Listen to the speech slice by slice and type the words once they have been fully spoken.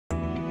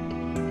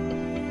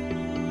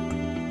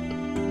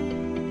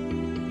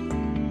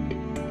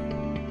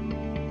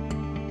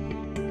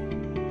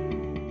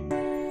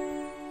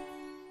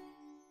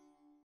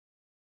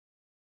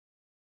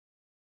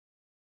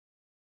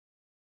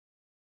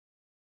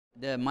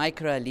The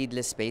Micra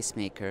leadless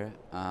pacemaker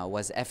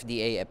was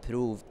FDA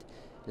approved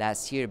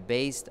last year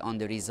based on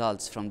the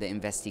results from the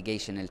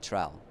investigational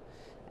trial.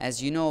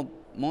 As you know,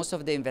 most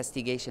of the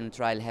investigational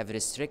trial have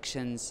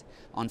restrictions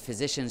on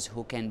physicians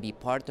who can be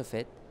part of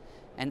it,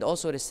 and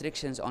also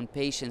restrictions on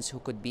patients who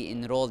could be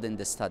enrolled in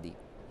the study.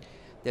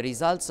 The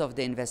results of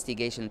the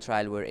investigational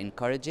trial were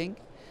encouraging,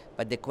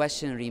 but the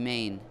question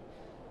remains,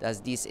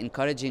 does these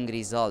encouraging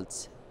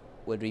results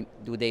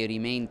do they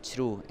remain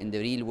true in the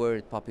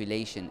real-world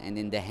population and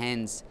in the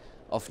hands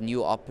of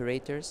new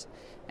operators?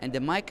 And the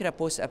Micra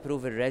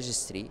post-approval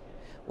registry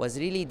was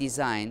really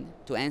designed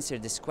to answer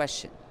this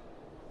question.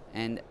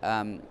 And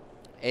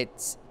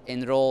it's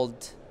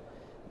enrolled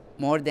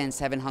more than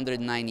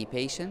 790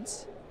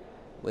 patients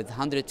with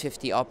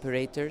 150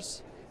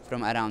 operators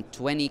from around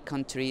 20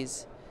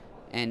 countries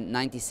and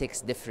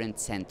 96 different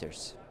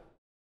centers.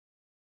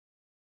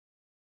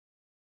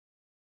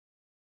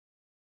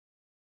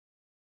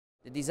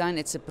 The design,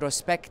 it's a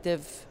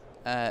prospective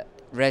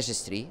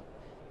registry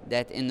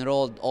that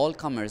enrolled all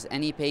comers,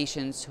 any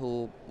patients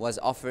who was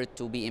offered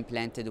to be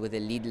implanted with a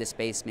leadless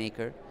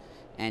pacemaker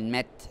and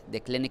met the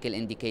clinical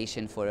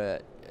indication for a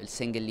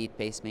single lead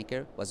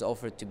pacemaker was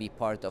offered to be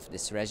part of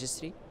this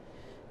registry.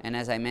 And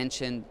as I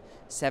mentioned,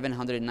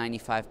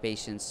 795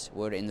 patients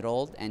were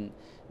enrolled, and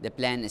the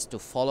plan is to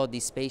follow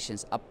these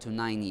patients up to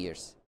 9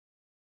 years.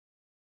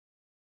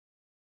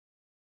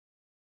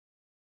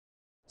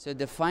 So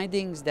the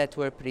findings that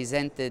were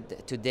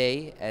presented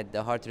today at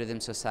the Heart Rhythm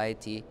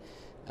Society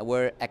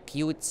were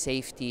acute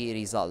safety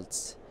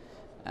results.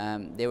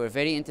 They were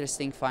very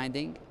interesting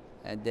findings.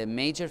 The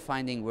major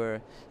finding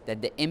were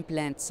that the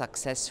implant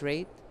success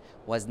rate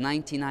was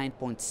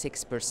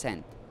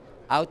 99.6%.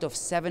 Out of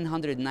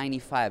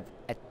 795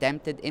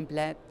 attempted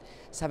implant,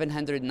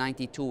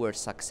 792 were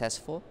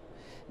successful.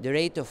 The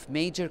rate of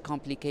major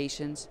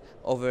complications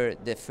over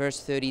the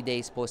first 30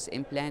 days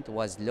post-implant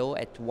was low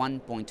at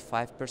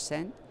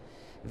 1.5%.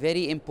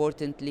 Very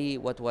importantly,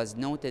 what was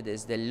noted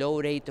is the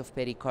low rate of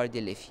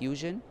pericardial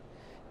effusion,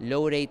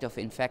 low rate of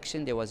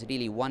infection. There was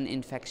really one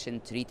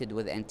infection treated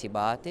with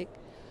antibiotic,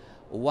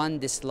 one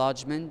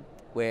dislodgement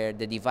where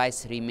the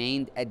device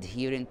remained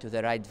adherent to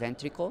the right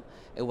ventricle.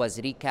 It was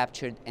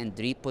recaptured and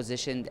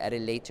repositioned at a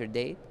later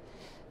date.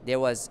 There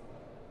was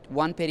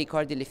one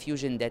pericardial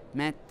effusion that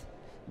met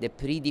the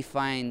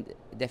predefined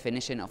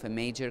definition of a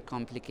major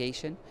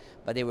complication,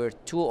 but there were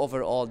 2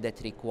 overall that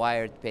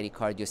required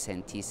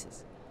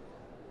pericardiocentesis.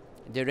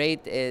 The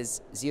rate is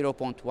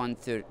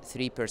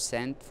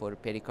 0.13% for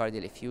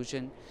pericardial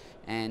effusion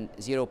and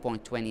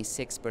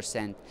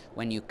 0.26%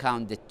 when you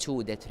count the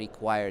 2 that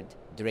required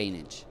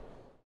drainage.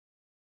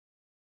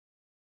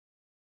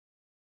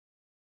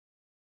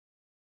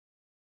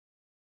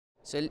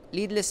 So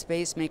leadless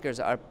pacemakers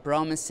are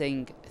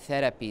promising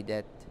therapy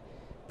that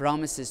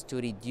promises to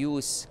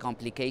reduce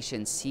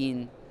complications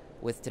seen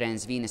with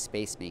transvenous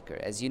pacemaker.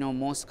 As you know,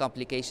 most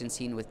complications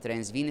seen with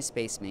transvenous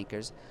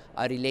pacemakers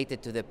are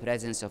related to the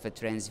presence of a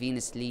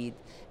transvenous lead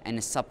and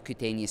a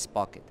subcutaneous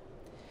pocket.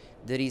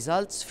 The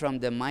results from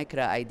the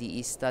Micra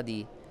IDE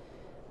study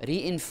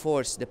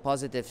reinforce the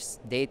positive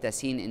data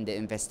seen in the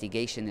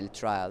investigational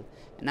trial.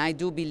 And I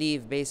do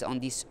believe, based on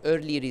these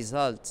early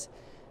results,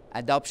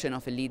 adoption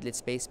of a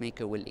leadless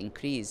pacemaker will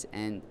increase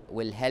and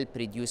will help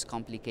reduce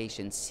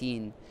complications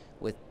seen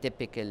with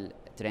typical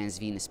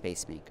transvenous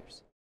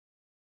pacemakers.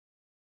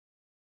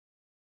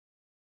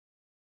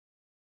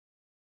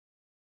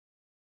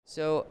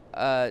 So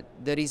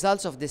the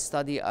results of this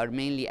study are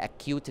mainly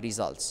acute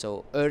results,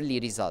 so early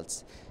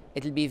results.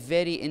 It will be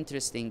very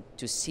interesting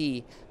to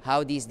see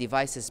how these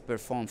devices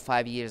perform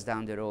 5 years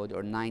down the road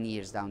or 9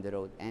 years down the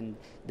road. And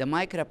the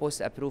Micra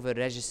post-approval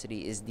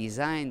registry is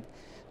designed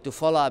to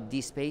follow up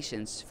these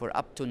patients for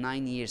up to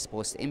 9 years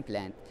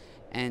post-implant.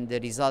 And the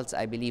results,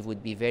 I believe,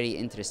 would be very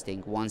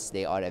interesting once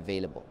they are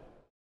available.